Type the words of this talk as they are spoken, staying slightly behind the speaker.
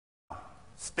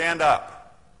Stand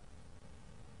up.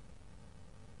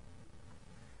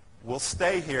 We'll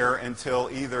stay here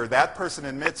until either that person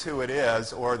admits who it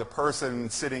is or the person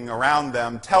sitting around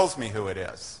them tells me who it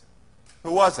is.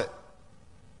 Who was it?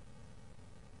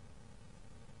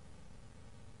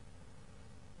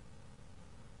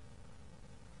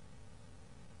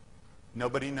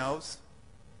 Nobody knows?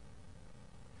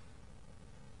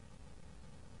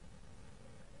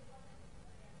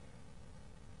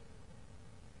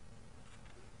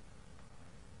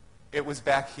 It was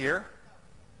back here?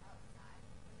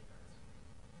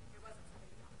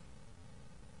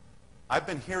 I've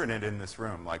been hearing it in this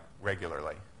room, like,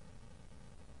 regularly.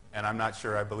 And I'm not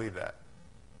sure I believe that.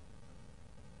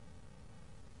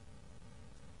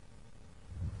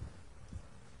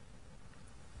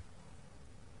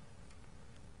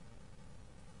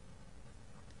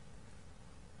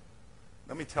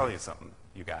 Let me tell you something,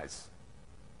 you guys.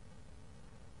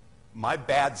 My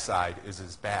bad side is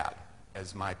as bad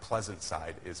as my pleasant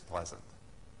side is pleasant.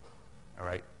 All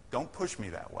right? Don't push me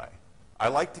that way. I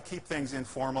like to keep things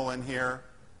informal in here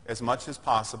as much as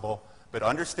possible, but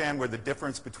understand where the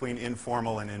difference between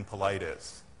informal and impolite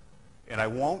is. And I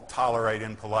won't tolerate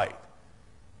impolite.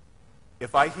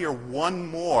 If I hear one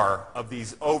more of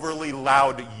these overly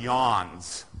loud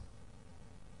yawns,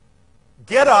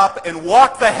 get up and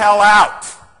walk the hell out.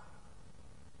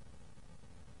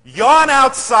 Yawn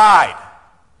outside.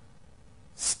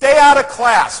 Stay out of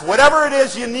class. Whatever it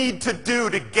is you need to do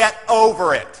to get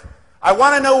over it. I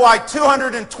want to know why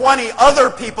 220 other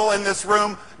people in this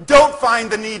room don't find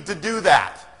the need to do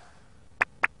that.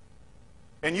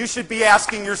 And you should be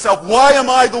asking yourself, why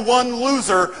am I the one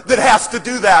loser that has to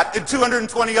do that and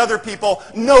 220 other people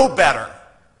know better?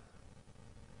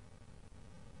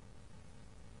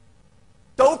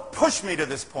 Don't push me to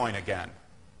this point again.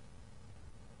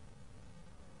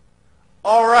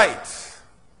 All right.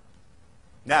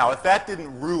 Now, if that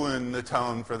didn't ruin the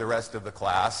tone for the rest of the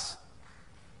class,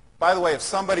 by the way, if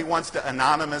somebody wants to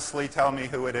anonymously tell me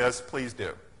who it is, please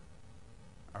do.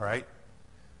 All right?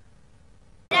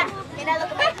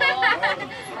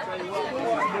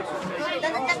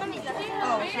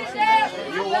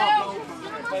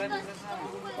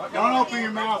 Don't open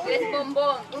your mouth. I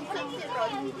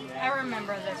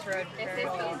remember this road very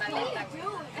well.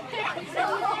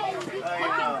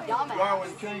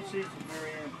 Darwin, change seats with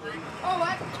Mary Ann, please. Oh,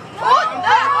 what?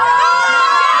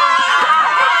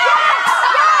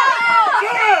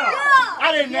 I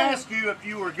didn't ask you if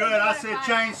you were good. I said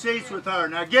change seats with her.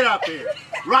 Now get up here.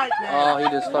 Right now. Oh, he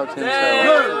just fucked himself.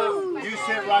 Good. You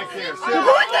sit right there. Sit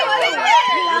right there.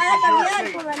 This is your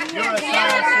seat. You're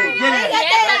assigned seat. Get in it.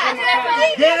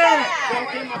 Get in it.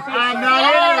 I'm not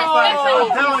in your face. I'm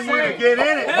telling you to get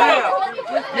in it now.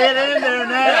 Get in there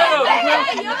now.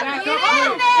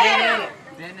 Get in it.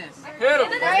 Hey,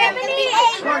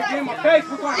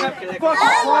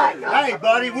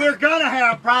 buddy, we're gonna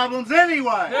have problems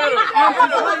anyway. We're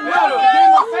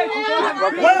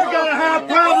gonna have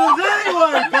problems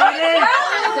anyway, buddy.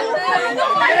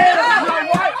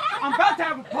 I'm about to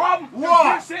have a problem. What?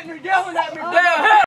 You're sitting here yelling at me.